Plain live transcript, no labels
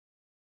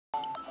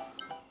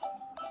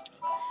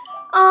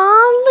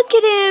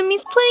Look at him.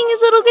 He's playing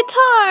his little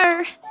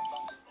guitar.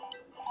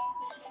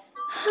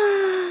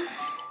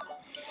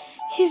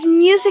 His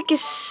music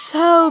is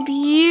so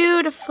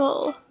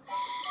beautiful.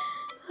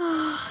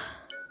 Oh,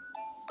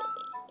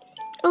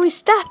 he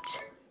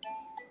stopped.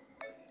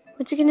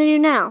 What's he gonna do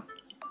now?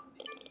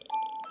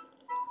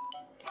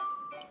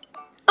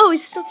 Oh,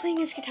 he's still playing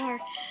his guitar.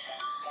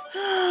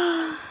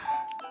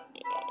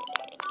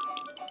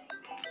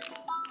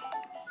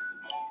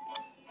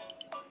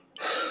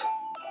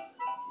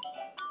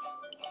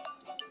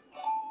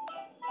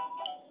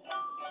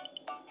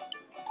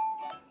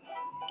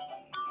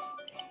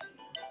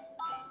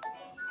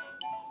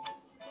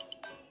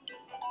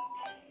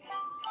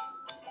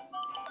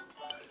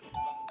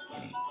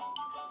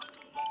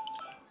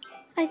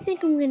 I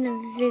think I'm gonna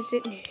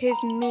visit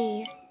his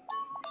me.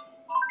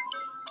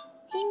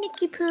 Hey,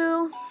 Nicky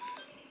Poo.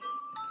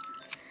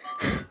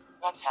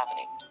 What's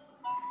happening?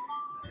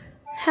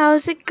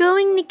 How's it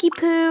going, Nicky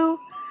Poo?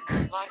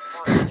 Life's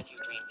more fun if you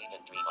dream big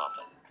and dream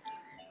often.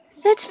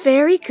 That's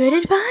very good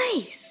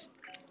advice.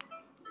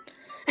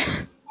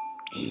 I'm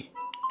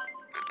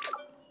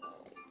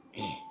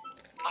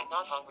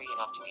not hungry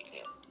enough to eat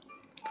this.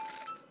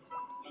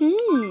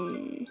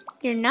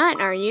 You're not,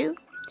 are you?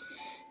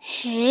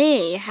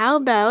 Hey, how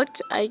about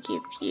I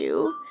give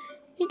you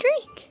a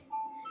drink?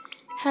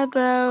 How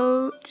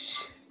about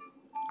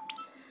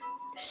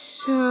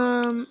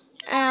some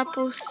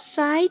apple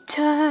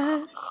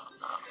cider?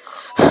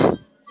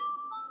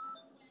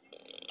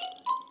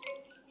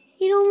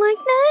 You don't like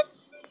that?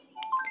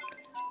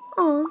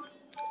 Oh,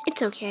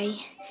 it's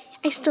okay.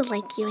 I still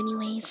like you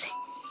anyways.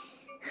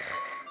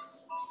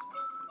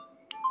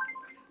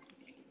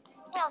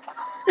 Welcome.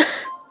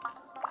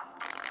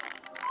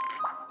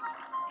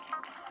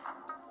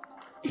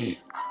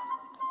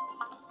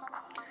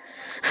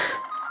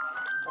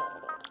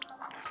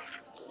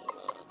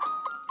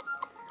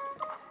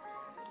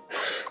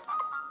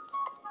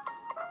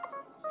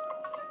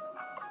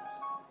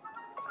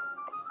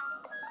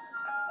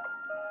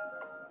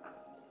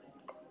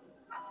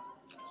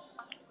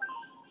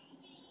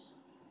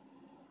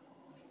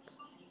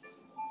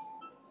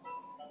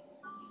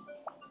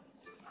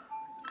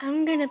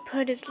 I'm gonna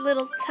put his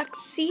little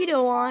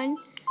tuxedo on.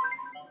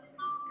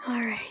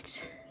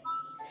 Alright.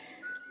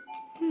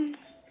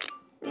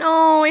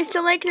 No, I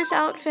still like this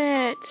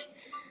outfit.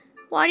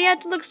 Why do you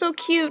have to look so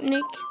cute,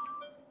 Nick?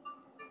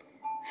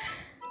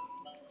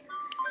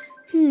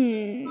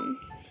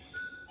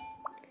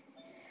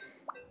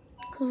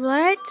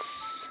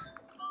 Let's...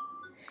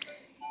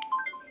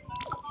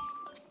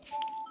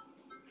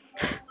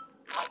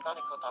 I'm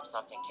gonna cook up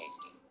something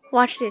tasty.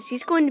 Watch this.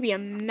 He's going to be a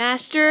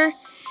master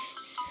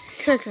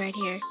cook right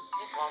here.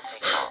 This won't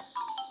take long.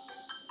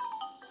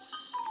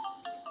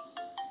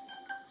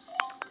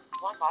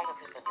 One bite of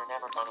this and you're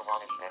never gonna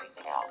want to eat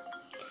anything else.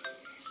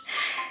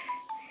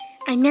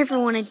 I never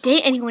want to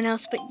date anyone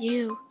else but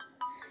you.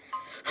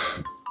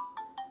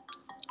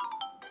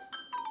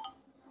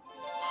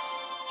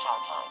 Chow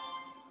time.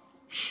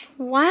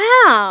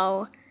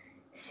 Wow,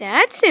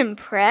 that's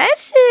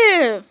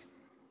impressive.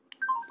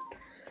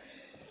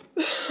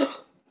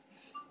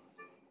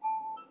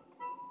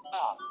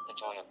 Ah, the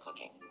joy of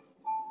cooking.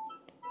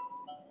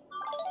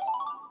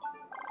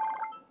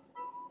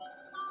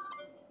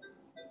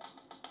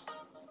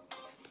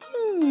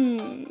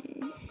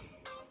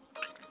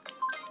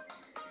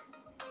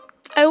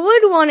 I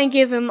would want to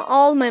give him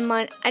all my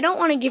money. I don't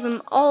want to give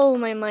him all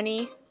my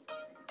money,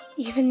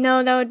 even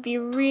though that would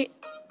be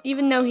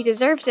even though he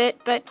deserves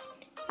it. But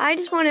I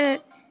just want to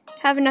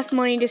have enough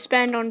money to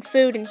spend on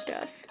food and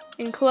stuff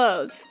and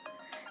clothes.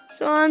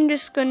 So I'm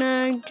just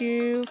gonna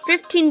do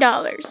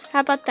 $15. How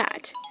about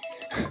that?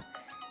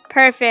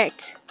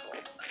 Perfect.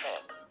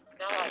 Thanks.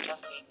 Now I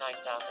just need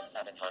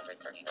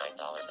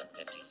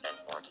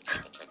 $9,739.50 more to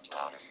take a trip to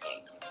outer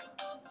space.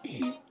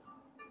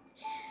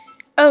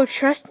 Oh,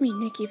 trust me,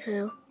 Nicky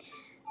Poo.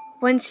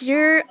 Once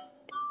you're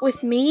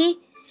with me,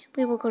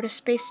 we will go to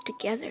space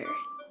together.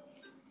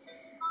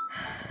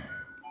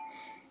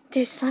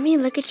 Just let me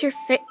look at your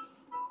face.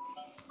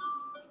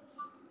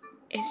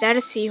 Is that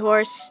a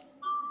seahorse?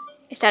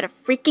 Is that a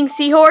freaking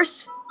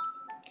seahorse?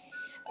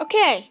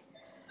 Okay.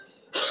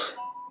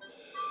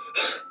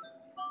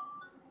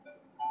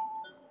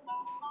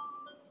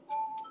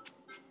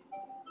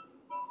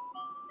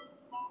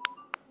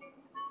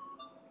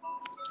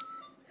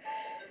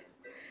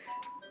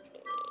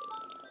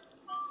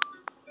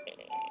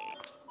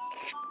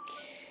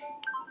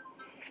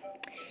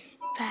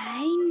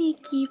 Bye,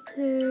 Nicky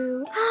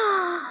Poo.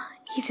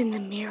 He's in the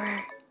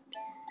mirror.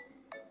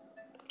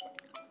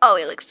 Oh,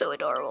 he looks so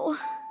adorable.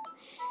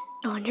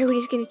 I wonder what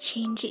he's gonna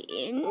change it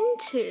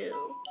into.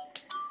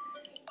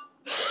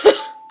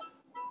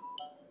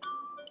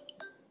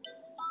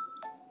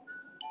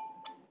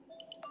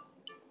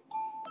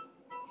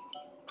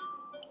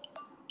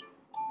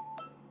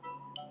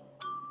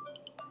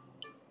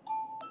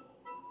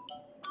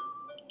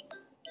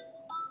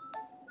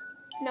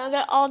 Now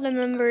that all the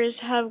members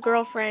have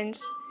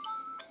girlfriends,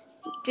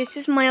 this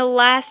is my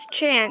last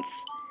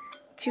chance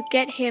to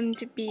get him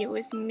to be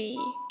with me.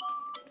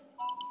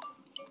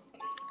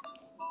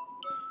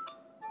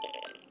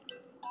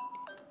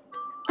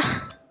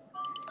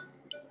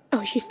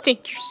 Oh, you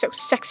think you're so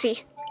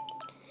sexy.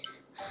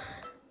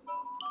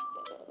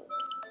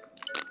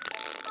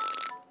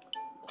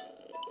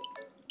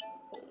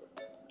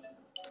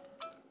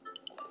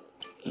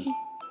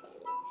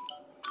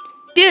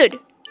 Dude,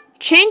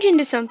 change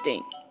into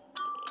something.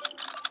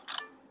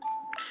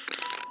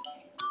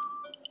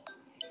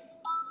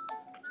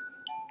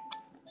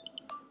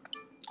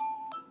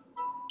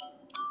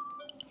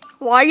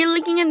 Why are you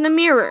looking in the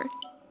mirror?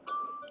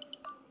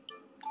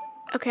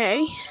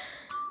 Okay.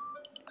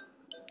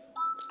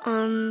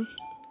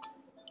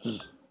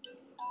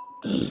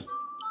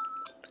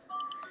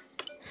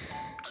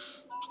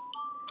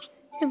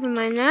 Never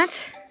mind that.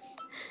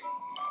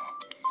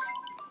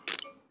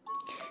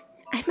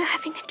 I'm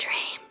having a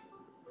dream.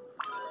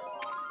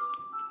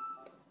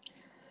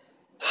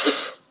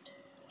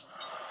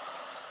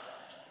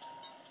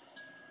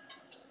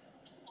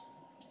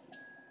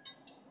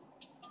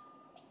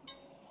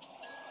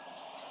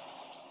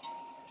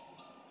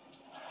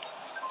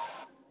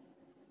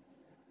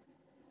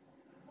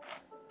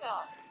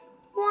 God,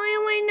 Why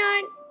am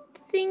I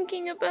not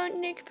thinking about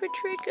Nick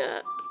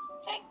Patrica?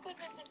 thank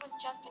goodness it was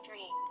just a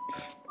dream.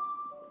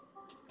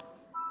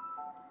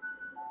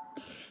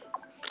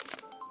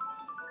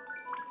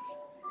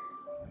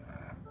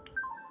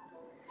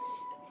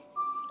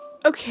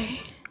 Okay.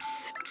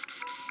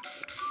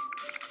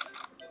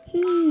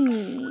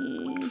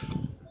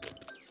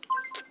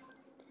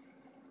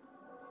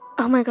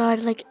 Oh my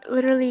god, like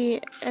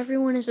literally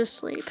everyone is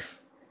asleep.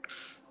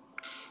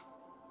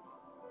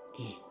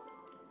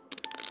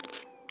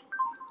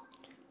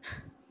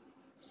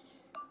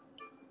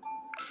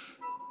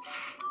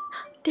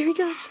 There he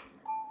goes.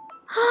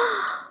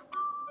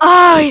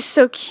 Oh, he's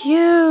so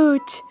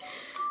cute.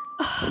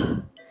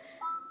 Oh,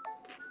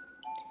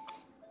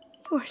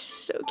 you are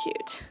so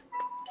cute.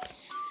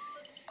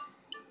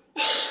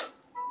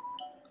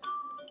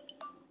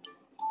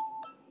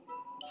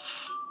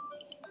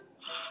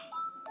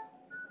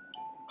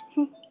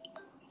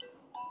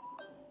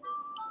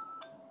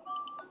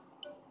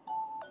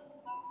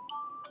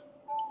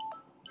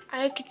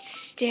 I could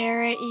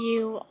stare at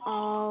you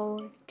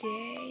all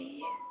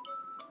day.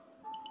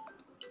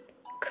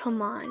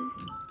 Come on.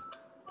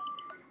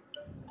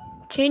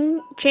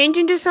 Change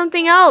into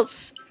something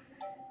else.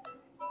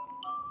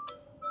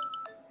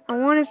 I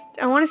want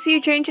to see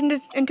you change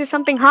into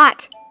something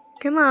hot.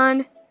 Come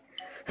on.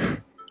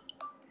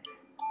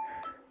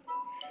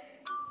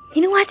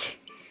 You know what?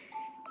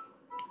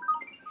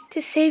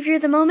 To savor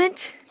the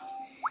moment,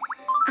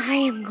 I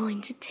am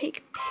going to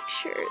take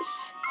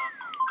pictures.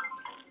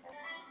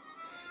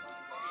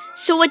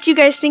 So what do you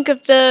guys think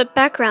of the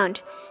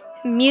background?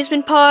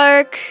 Amusement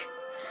park.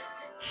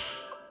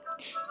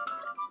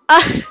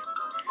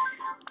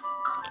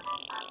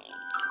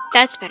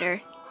 That's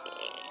better.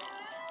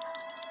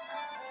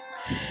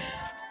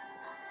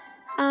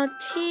 I'll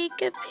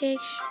take a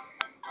picture.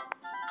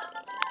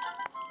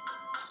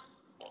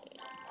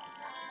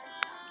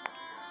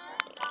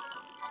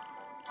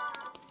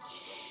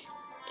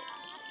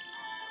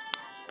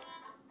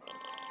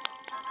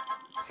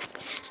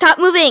 Stop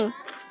moving!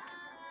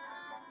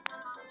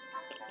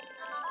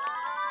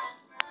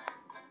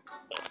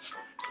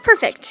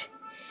 Perfect.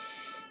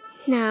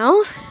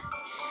 Now,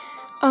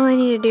 all I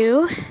need to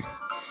do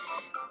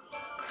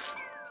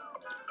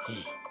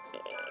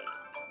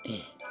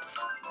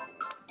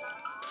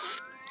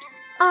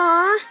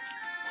Aw,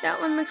 that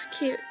one looks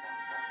cute.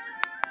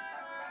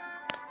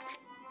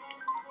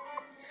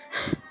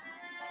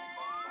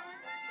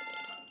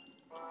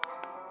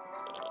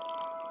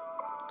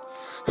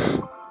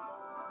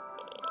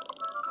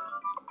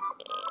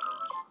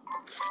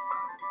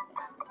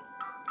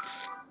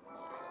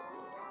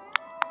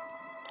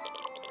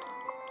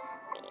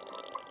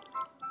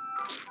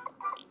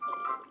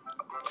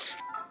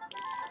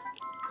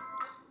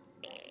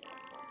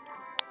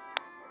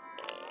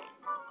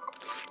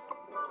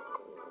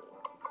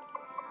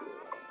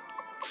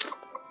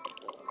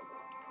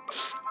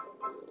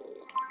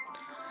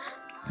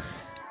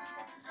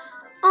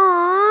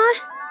 Aww.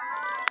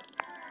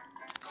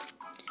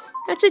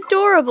 That's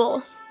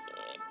adorable.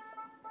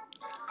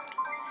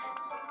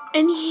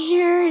 And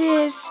here it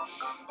is,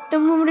 the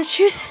moment of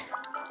truth.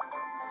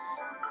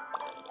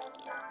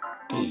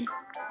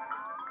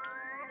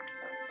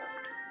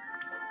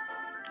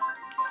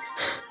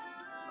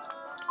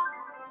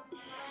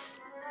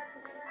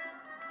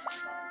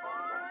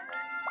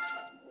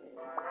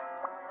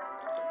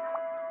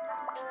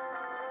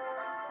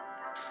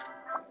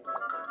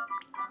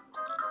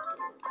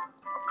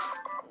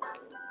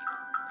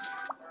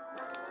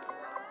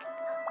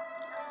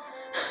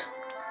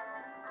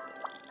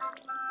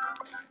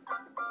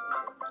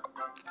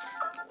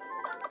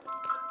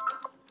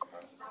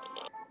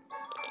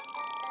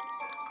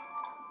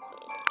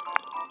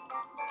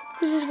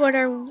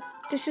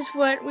 This is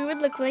what we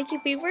would look like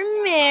if we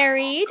were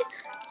married.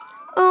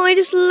 Oh, I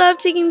just love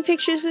taking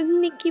pictures with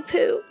Nicky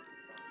Poo.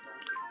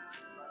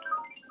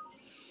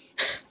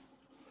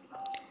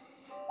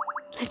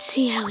 Let's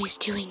see how he's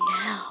doing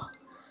now.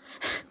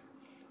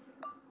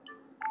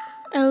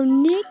 Oh,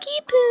 Nicky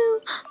Poo.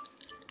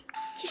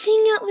 He's being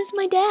is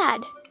my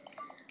dad.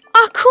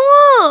 Oh,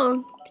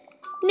 cool!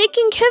 Nick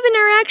and Kevin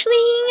are actually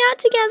hanging out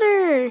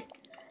together.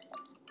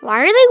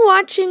 Why are they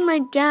watching my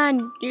dad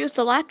use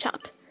the laptop?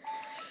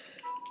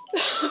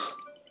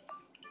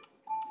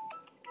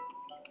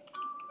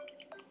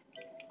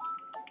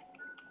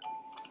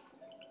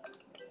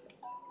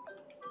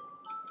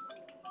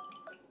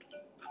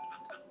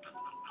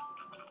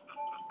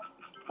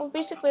 Well,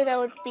 basically that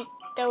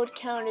would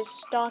count as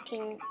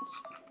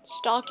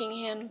stalking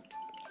him.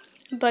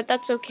 But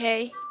that's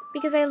okay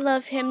because I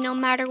love him no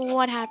matter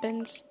what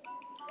happens.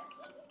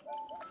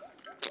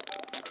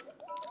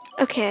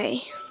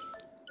 Okay.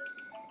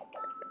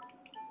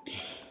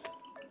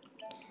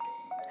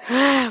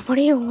 What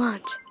do you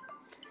want?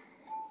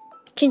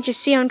 Can't you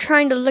see I'm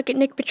trying to look at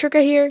Nick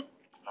Patrica here?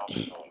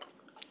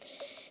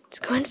 It's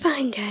going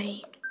fine,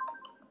 Daddy.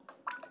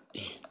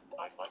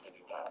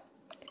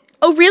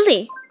 Oh,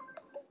 really?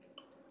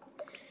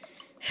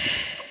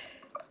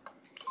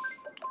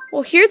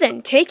 Well, here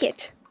then, take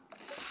it.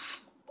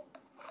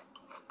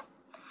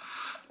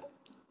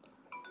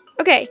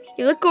 Okay,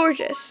 you look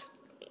gorgeous.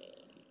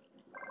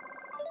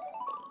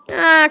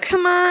 Ah,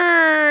 come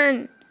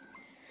on.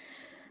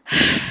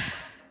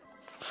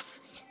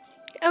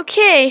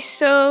 Okay,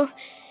 so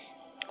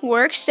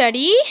work,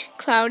 study,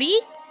 cloudy,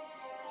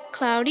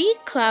 cloudy,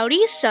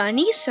 cloudy,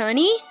 sunny,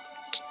 sunny.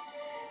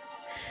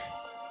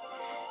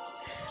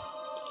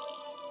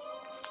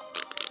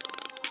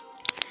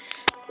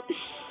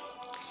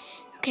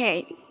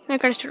 Okay, I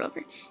gotta start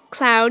over.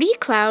 Cloudy,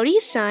 cloudy,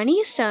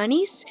 sunny,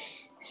 sunny,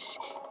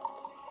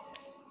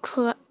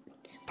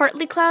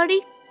 partly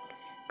cloudy,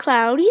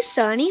 cloudy,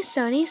 sunny,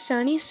 sunny,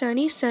 sunny,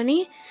 sunny,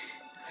 sunny.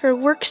 For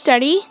work,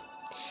 study,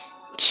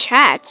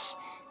 chats,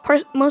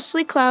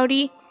 mostly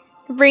cloudy,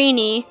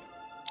 rainy,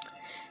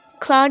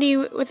 cloudy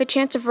with a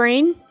chance of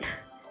rain,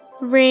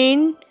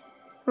 rain,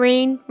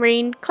 rain,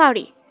 rain,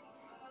 cloudy.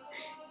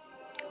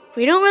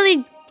 We don't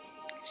really,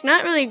 it's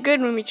not really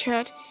good when we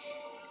chat.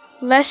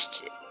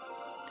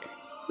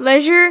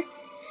 Leisure,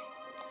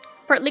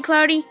 partly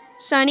cloudy,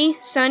 sunny,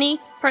 sunny,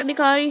 partly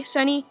cloudy,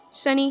 sunny,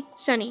 sunny,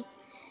 sunny.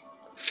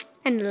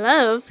 And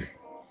love,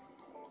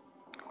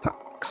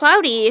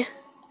 cloudy.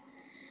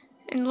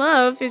 And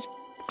love is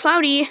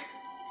cloudy.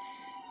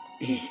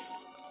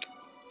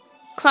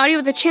 Cloudy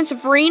with a chance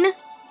of rain.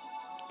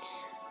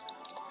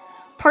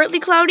 Partly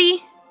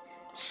cloudy,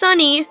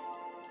 sunny,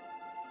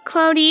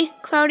 cloudy,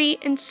 cloudy,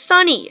 and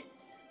sunny.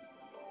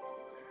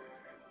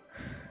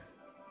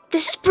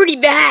 This is pretty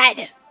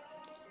bad.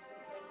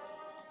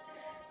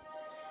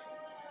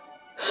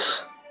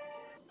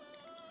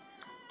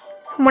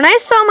 When I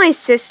saw my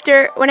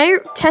sister, when I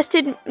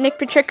tested Nick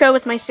Patrica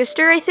with my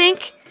sister, I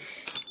think,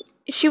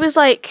 she was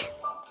like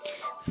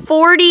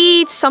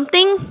 40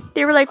 something.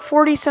 They were like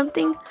 40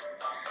 something.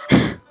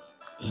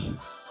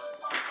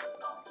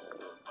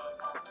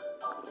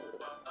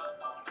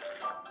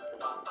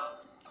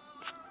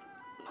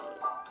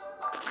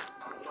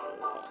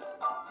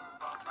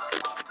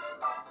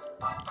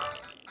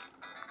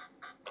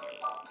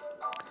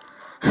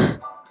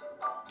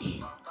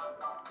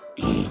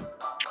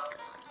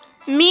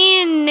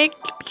 Me and Nick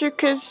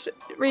Patrica's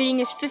rating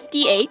is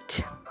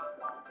 58.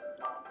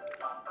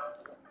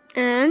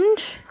 And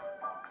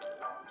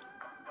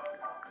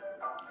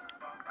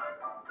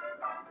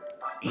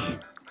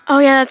oh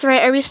yeah, that's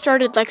right. I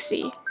restarted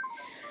Lexi.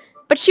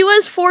 But she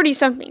was 40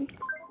 something.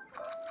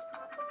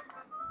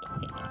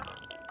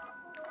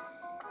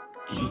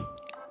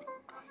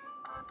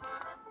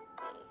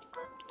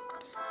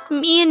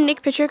 Me and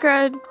Nick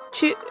Patrica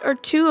are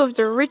two of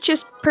the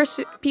richest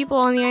people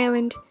on the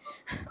island.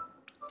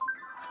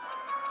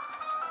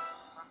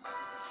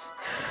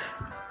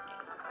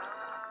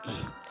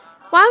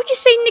 Why would you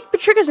say Nick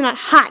Patrica's not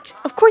hot?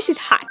 Of course he's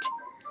hot.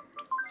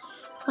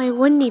 Why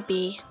wouldn't he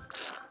be?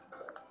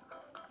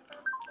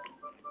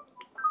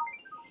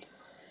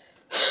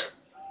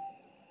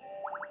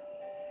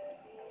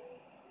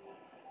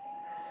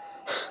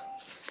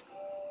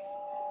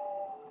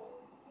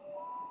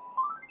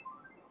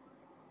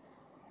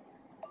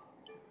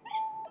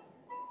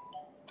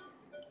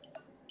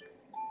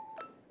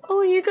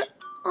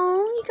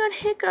 You got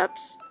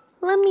hiccups.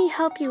 Let me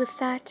help you with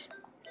that.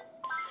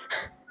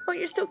 Oh,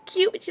 you're so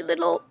cute with your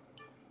little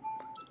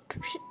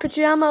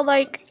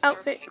pajama-like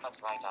outfit.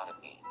 Right out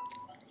of me.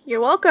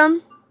 You're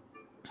welcome.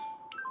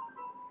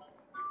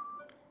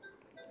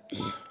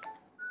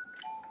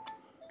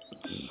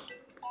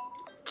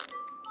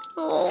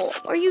 Oh,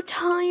 are you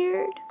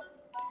tired?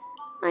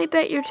 I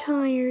bet you're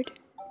tired.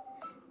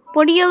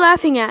 What are you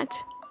laughing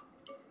at?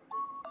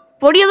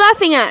 What are you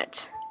laughing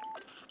at?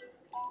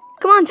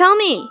 Come on, tell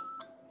me.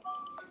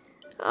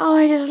 Oh,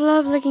 I just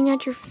love looking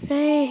at your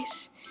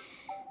face.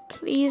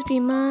 Please be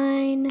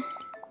mine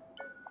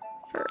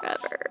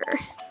forever.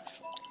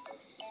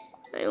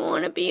 I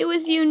want to be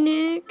with you,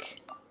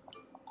 Nick.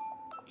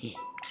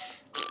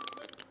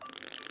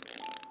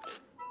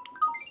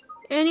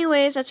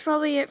 Anyways, that's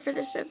probably it for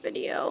this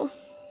video.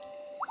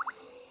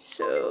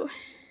 So,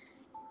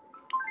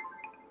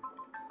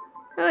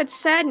 oh, it's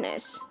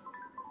sadness.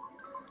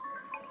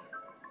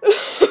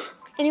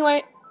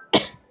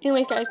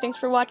 Anyways, guys, thanks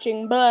for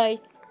watching. Bye.